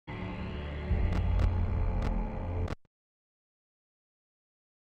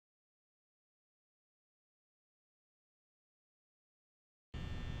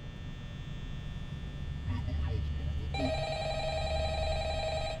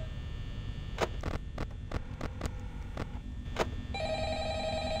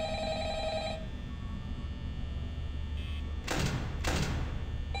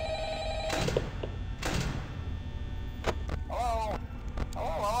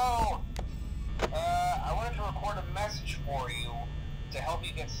to help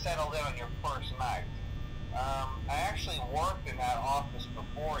you get settled in on your first night. I actually worked in that office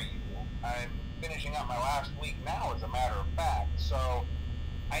before you. I'm finishing up my last week now, as a matter of fact, so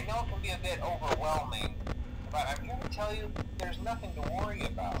I know it can be a bit overwhelming, but I'm here to tell you there's nothing to worry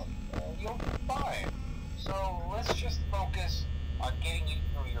about. You'll be fine. So let's just focus on getting you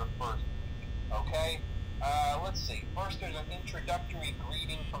through your first week, okay? Let's see. First, there's an introductory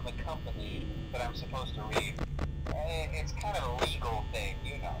greeting from the company that I'm supposed to read. It's kind of a legal thing,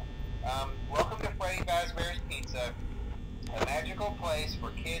 you know. Welcome to Freddys' Pizza, a magical place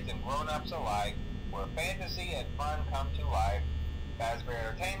for kids and grown-ups alike, where fantasy and fun come to life. Fazbear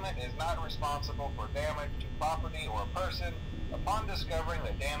Entertainment is not responsible for damage to property or person. Upon discovering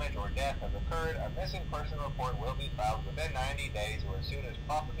that damage or death has occurred, a missing person report will be filed within 90 days or as soon as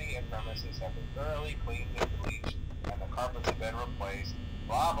property and premises have been thoroughly cleaned and bleached and the carpets have been replaced.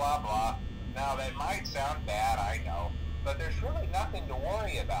 Blah, blah, blah. Now, that might sound bad, I know, but there's really nothing to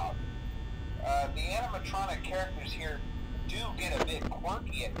worry about. The animatronic characters here do get a bit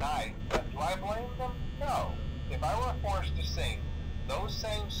quirky at night, but do I blame them? No. If I were forced to sing those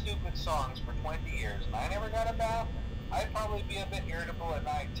same stupid songs for 20 years and I never got a bath, I'd probably be a bit irritable at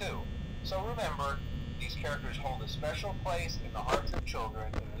night too. So remember, these characters hold a special place in the hearts of children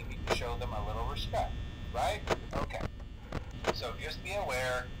and we need to show them a little respect, right? Okay. So just be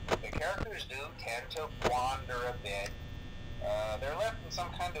aware, the characters do tend to wander a bit. They're left in some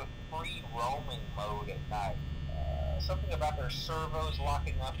kind of free roaming mode at night. Something about their servos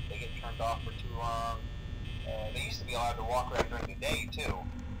locking up if they get turned off for too long. They used to be allowed to walk around during the day too,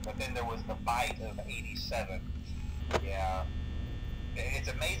 but then there was the bite of 87. Yeah, it's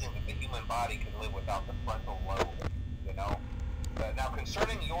amazing that the human body can live without the frontal lobe, you know? Now,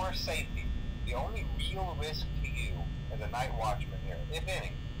 concerning your safety, the only real risk to you as a night watchman here, if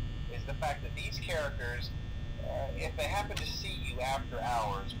any, is the fact that these characters, if they happen to see you after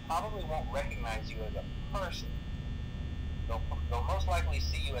hours, probably won't recognize you as a person. They'll most likely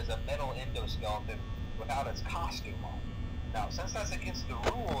see you as a metal endoskeleton without its costume on. Now, since that's against the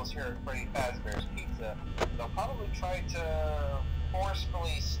rules here at Freddy Fazbear's Pizza, they'll probably try to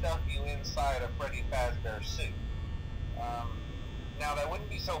forcefully stuff you inside a Freddy Fazbear suit. Now, that wouldn't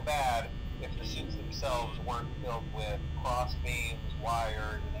be so bad if the suits themselves weren't filled with cross beams,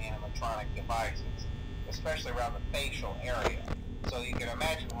 wires, and animatronic devices, especially around the facial area. So you can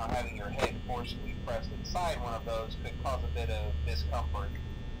imagine how having your head forcefully pressed inside one of those could cause a bit of discomfort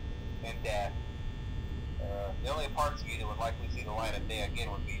and death. The only parts of you that would likely see the light of day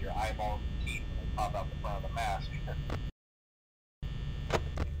again would be your eyeballs and teeth when they pop out the front of the mask.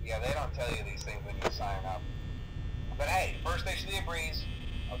 Yeah, they don't tell you these things when you sign up. But hey, first station of the breeze.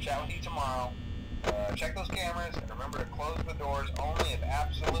 I'll chat with you tomorrow. Check those cameras and remember to close the doors only if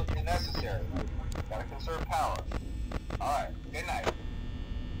absolutely necessary. Gotta conserve power. Alright, good night.